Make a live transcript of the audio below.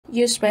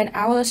You spend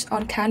hours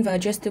on Canva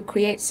just to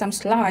create some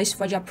slides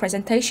for your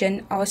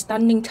presentation or a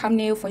stunning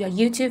thumbnail for your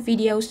YouTube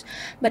videos,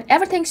 but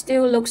everything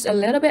still looks a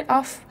little bit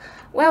off.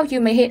 Well,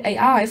 you may hate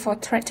AI for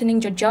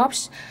threatening your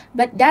jobs,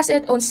 but does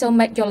it also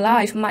make your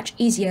life much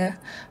easier?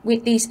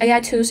 With these AI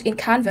tools in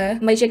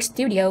Canva Magic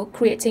Studio,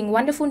 creating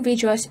wonderful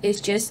visuals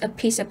is just a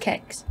piece of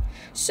cake.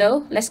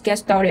 So let's get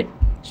started.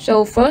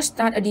 So first,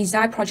 start a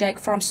design project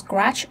from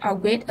scratch or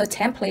with a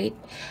template.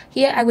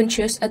 Here I will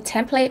choose a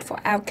template for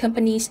our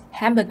company's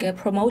hamburger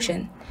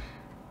promotion.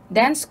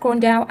 Then scroll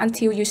down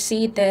until you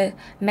see the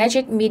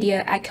Magic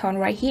Media icon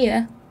right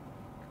here.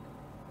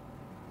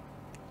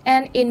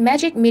 And in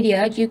Magic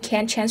Media, you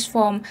can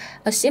transform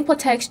a simple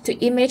text to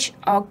image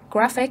or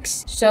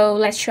graphics. So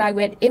let's try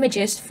with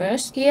images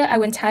first. Here I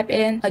will type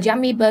in a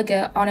yummy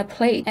burger on a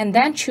plate and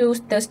then choose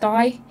the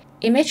style,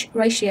 image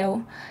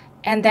ratio,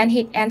 and then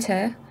hit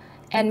enter.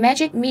 And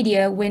Magic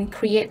Media will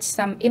create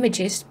some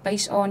images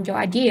based on your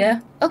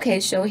idea. Okay,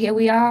 so here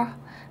we are.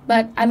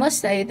 But I must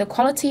say the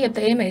quality of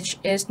the image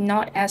is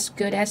not as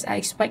good as I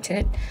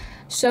expected.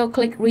 So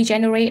click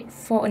regenerate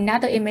for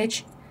another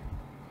image.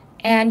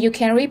 And you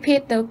can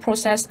repeat the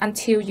process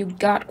until you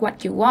got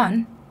what you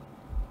want.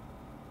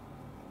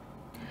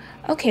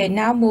 Okay,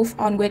 now move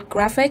on with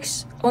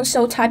graphics.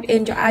 Also type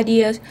in your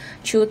idea,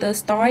 choose the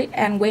style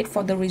and wait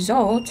for the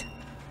result.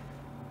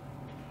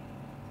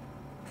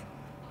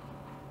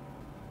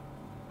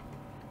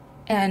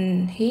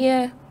 And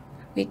here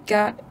we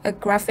got a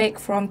graphic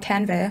from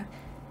Canva,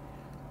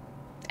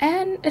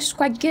 and it's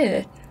quite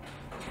good.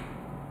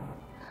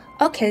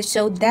 Okay,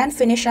 so then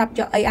finish up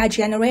your AI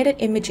generated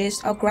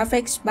images or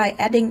graphics by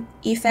adding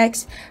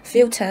effects,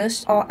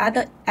 filters, or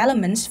other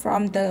elements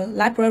from the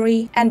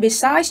library. And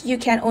besides, you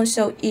can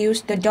also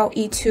use the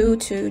DALL-E tool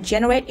to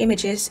generate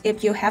images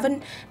if you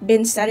haven't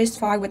been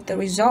satisfied with the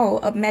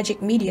result of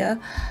Magic Media.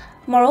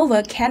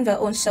 Moreover, Canva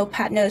also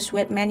partners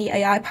with many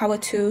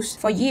AI-powered tools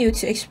for you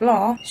to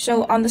explore.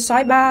 So on the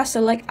sidebar,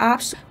 select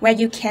apps where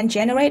you can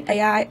generate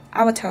AI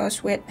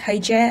avatars with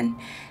HeyGen,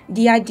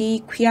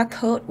 DID QR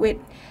code with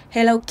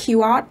Hello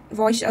QR,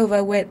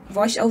 voiceover with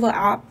voiceover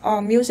app,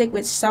 or music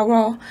with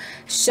Sauro.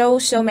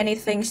 So many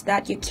things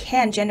that you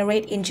can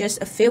generate in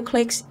just a few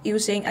clicks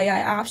using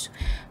AI apps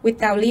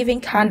without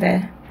leaving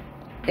Canva.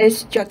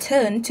 It's your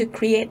turn to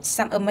create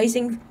some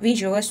amazing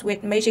visuals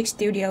with Magic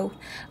Studio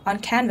on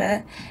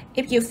Canva.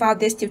 If you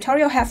found this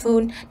tutorial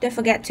helpful, don't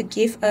forget to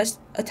give us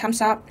a thumbs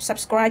up,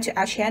 subscribe to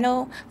our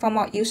channel for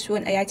more useful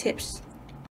AI tips.